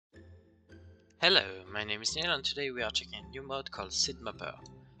Hello, my name is Neil and today we are checking a new mod called SeedMapper.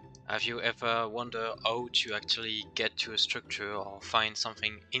 Have you ever wondered how to actually get to a structure or find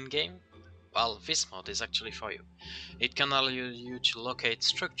something in-game? Well, this mod is actually for you. It can allow you to locate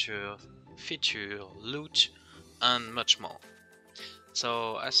structure, feature, loot, and much more.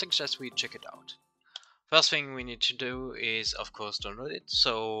 So I suggest we check it out. First thing we need to do is of course download it,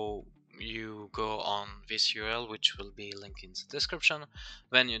 so you go on this URL which will be linked in the description.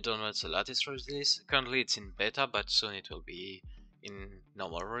 Then you download the latest release. Currently it's in beta, but soon it will be in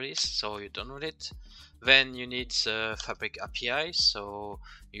normal release, so you download it. Then you need the Fabric API, so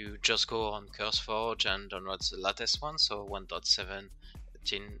you just go on CurseForge and download the latest one, so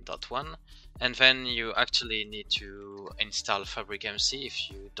 1.17.1, and then you actually need to install Fabric MC if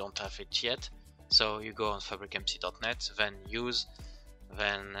you don't have it yet. So you go on fabricmc.net, then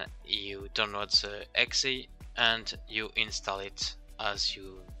you download the exe and you install it as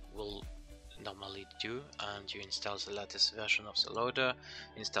you will normally do, and you install the latest version of the loader,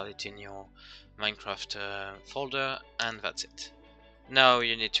 install it in your Minecraft folder, and that's it. Now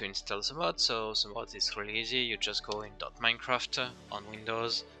you need to install the mod, so the mod is really easy. You just go in .minecraft on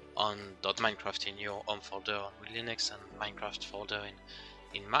Windows, on .minecraft in your home folder on Linux, and Minecraft folder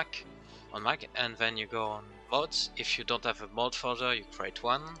in Mac, and then you go on mods. If you don't have a mod folder, you create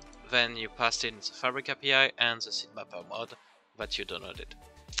one, then you pass in the Fabric API and the SeedMapper mod that you downloaded.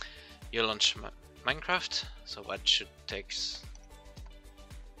 You launch Minecraft, so that should take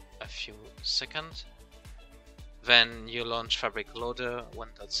a few seconds. Then you launch Fabric Loader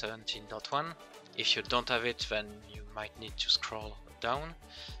 1.17.1. If you don't have it, then you might need to scroll down.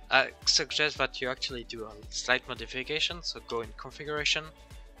 I suggest that you actually do a slight modification, so go in configuration.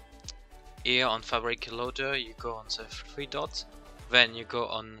 Here on Fabric Loader you go on the three dots, then you go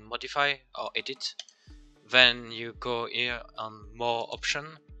on modify or edit, then you go here on more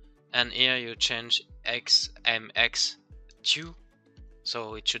option, and here you change XMX2,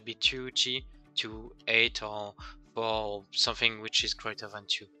 so it should be 2G to 8 or 4, something which is greater than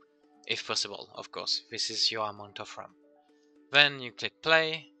 2, if possible, of course. This is your amount of RAM. Then you click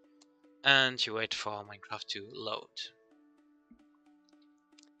play and you wait for Minecraft to load.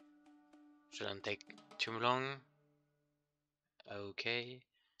 Shouldn't take too long. Okay.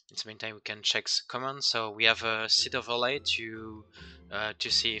 In the meantime, we can check the commands. So we have a seed overlay to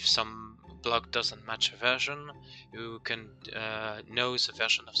see if some block doesn't match a version. You can know the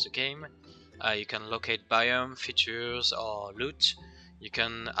version of the game. You can locate biome, features, or loot. You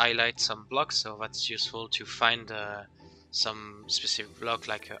can highlight some blocks, so that's useful to find some specific block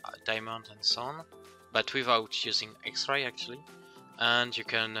like a diamond and so on, but without using X-ray actually. And you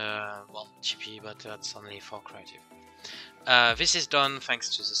can, well, TP, but that's only for creative. This is done thanks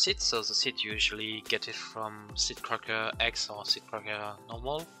to the seed, so the seed you usually get it from SeedCracker X or SeedCracker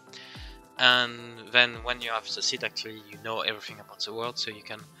normal. And then when you have the seed, actually you know everything about the world, so you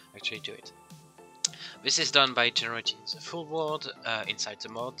can actually do it. This is done by generating the full world inside the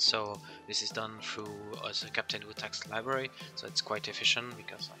mod, so this is done through the Captain Wutax library, so it's quite efficient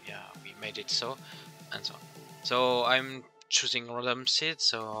because yeah, we made it so, and so on. So I'm choosing random seed,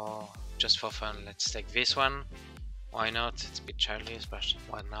 so just for fun, let's take this one. Why not? It's a bit childish, but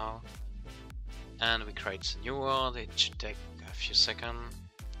why now? And we create a new world. It should take a few seconds.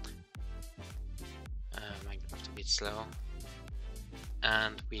 Minecraft a bit slow.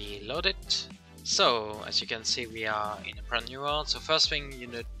 And we load it. So as you can see, we are in a brand new world. So first thing you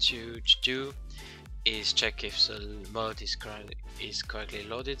need to do is check if the mod is correctly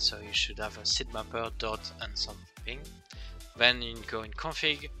loaded. So you should have a SeedMapper dot and something. Then you go in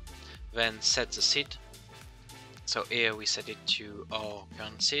config, then set the seed. So here we set it to our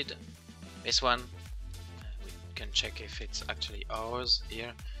current seed, this one. We can check if it's actually ours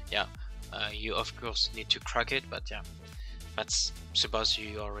here. Yeah, you of course need to crack it, but yeah, that's suppose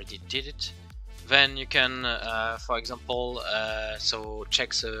you already did it. Then you can, for example, so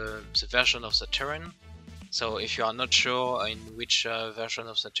check the version of the terrain. So if you are not sure in which version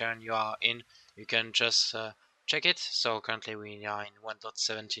of the terrain you are in, you can just check it. So currently we are in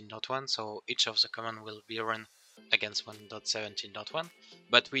 1.17.1, so each of the command will be run against 1.17.1,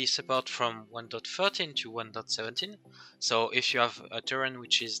 but we support from 1.13 to 1.17. So if you have a terrain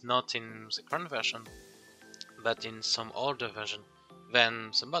which is not in the current version, but in some older version,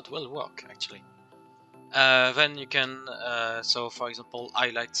 then the mod will work actually. Then you can, so for example,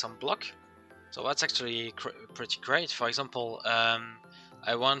 highlight some block. So that's actually pretty great. For example,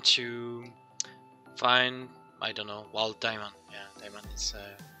 I want to find, I don't know, wild diamond. Yeah, diamond is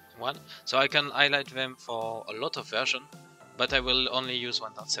one. So I can highlight them for a lot of version, but I will only use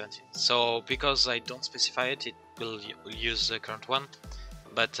 1.17. So because I don't specify it, it will use the current one.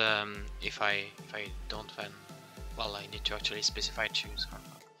 But if I don't, then well, I need to actually specify choose.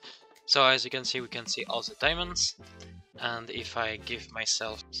 So as you can see, we can see all the diamonds, and if I give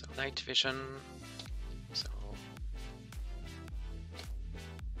myself some night vision, so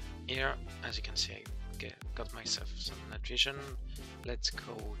here, as you can see, I got myself some night vision. Let's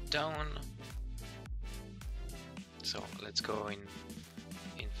go down. So let's go in.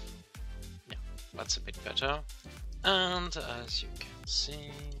 Yeah, that's a bit better. And as you can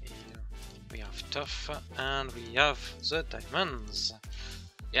see, here we have tough, and we have the diamonds.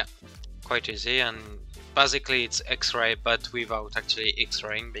 Yeah, quite easy, and basically it's X-ray, but without actually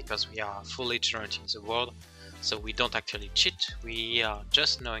X-raying, because we are fully generating the world. So we don't actually cheat, we are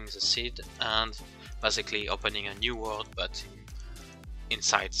just knowing the seed and basically opening a new world, but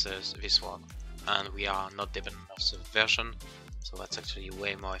inside this world. And we are not dependent on the version, so that's actually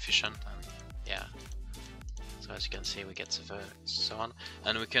way more efficient. And yeah, so as you can see, we get the so on,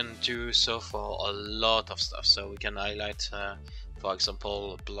 and we can do so for a lot of stuff. So we can highlight, for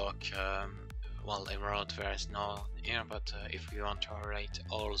example, block. Well, emerald there is no here, but if we want to highlight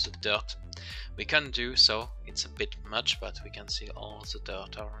all the dirt, we can do so. It's a bit much, but we can see all the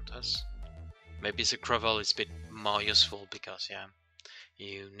dirt around us. Maybe the gravel is a bit more useful because yeah,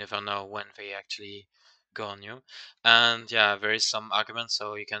 you never know when they actually go on you. And yeah, there is some argument,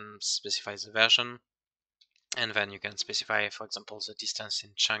 so you can specify the version, and then you can specify, for example, the distance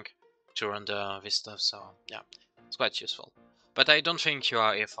in chunk to render this stuff. So yeah, it's quite useful. But I don't think you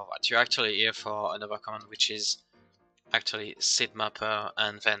are here for that. You're actually here for another command, which is actually SeedMapper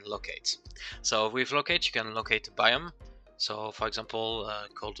and then locate. So with locate, you can locate a biome. So for example,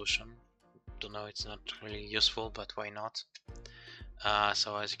 cold ocean. Don't know, it's not really useful, but why not?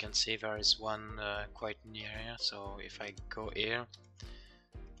 So as you can see, there is one quite near here. So if I go here,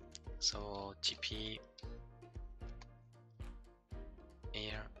 so TP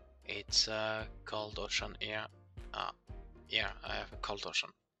here, it's a cold ocean here. Yeah, I have a cold ocean.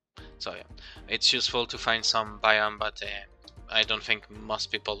 So yeah, it's useful to find some biome, but I don't think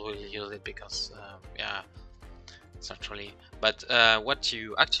most people will use it because yeah, it's not really. But what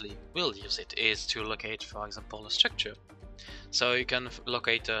you actually will use it is to locate, for example, a structure. So you can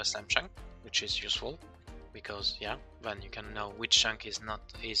locate a slime chunk, which is useful because yeah, then you can know which chunk is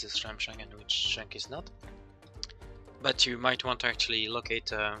a slime chunk and which chunk is not. But you might want to actually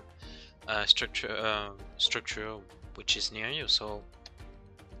locate a structure which is near you. So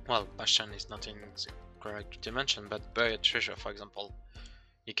well, bastion is not in the correct dimension, but buried treasure, for example,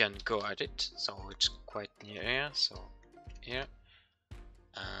 you can go at it, so it's quite near here, so here,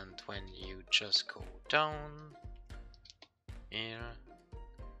 and when you just go down here,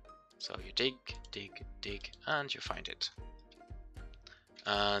 so you dig, and you find it.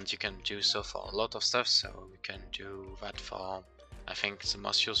 And you can do so for a lot of stuff, so we can do that for, I think the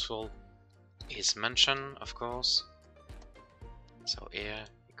most useful is mention, of course. So here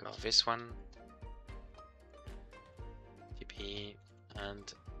you go this one, TP,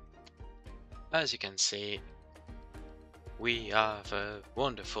 and as you can see, we have a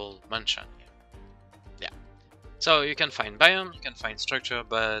wonderful mansion here. Yeah. So you can find biome, you can find structure,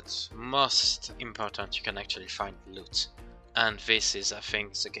 but most important, you can actually find loot. And this is, I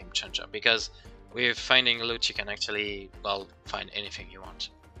think, the game changer, because with finding loot, you can actually, well, find anything you want.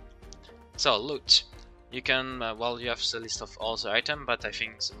 So loot. You can, well, you have the list of all the items, but I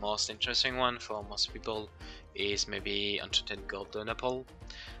think the most interesting one for most people is maybe enchanted golden apple.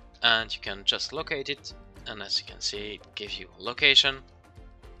 And you can just locate it, and as you can see, it gives you a location.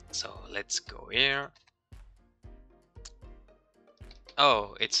 So let's go here.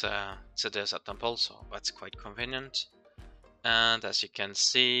 Oh, it's a desert temple, so that's quite convenient. And as you can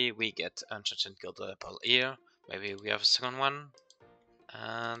see, we get enchanted golden apple here. Maybe we have a second one,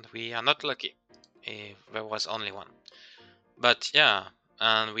 and we are not lucky. There was only one. But yeah,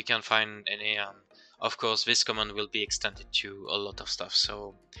 and we can find any. Of course, this command will be extended to a lot of stuff.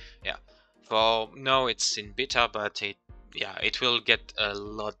 So yeah, for now it's in beta, but it will get a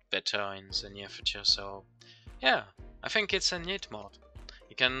lot better in the near future. So yeah, I think it's a neat mod.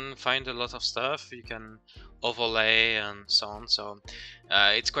 You can find a lot of stuff. You can overlay and so on. So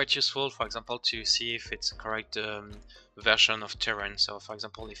it's quite useful, for example, to see if it's a correct version of terrain. So for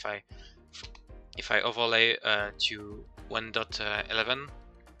example, if I overlay to 1.11,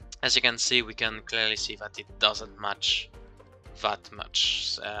 as you can see, we can clearly see that it doesn't match that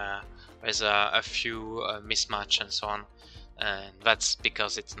much. There's a few mismatch and so on, and that's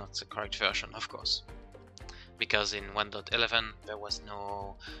because it's not the correct version, of course. Because in 1.11 there was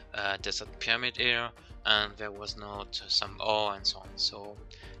no desert pyramid here, and there was not some ore and so on. So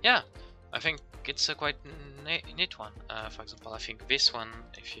yeah, I think it's a quite neat one. For example, I think this one,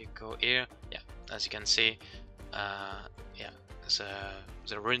 if you go here, yeah, as you can see, yeah,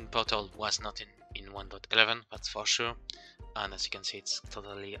 the rune portal was not in 1.11, that's for sure, and as you can see, it's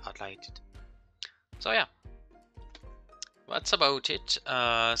totally highlighted. So yeah, that's about it.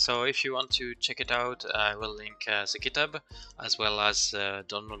 So if you want to check it out, I will link the GitHub as well as the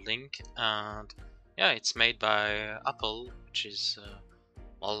download link, and yeah, it's made by Apple, which is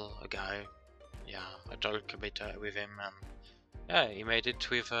well, a guy. Yeah, I talked a bit with him, and yeah, he made it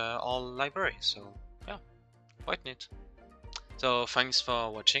with all library, so yeah, quite neat. So thanks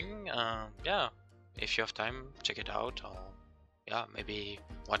for watching. Yeah, if you have time, check it out, or yeah, maybe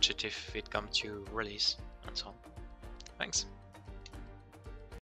watch it if it comes to release and so on. Thanks.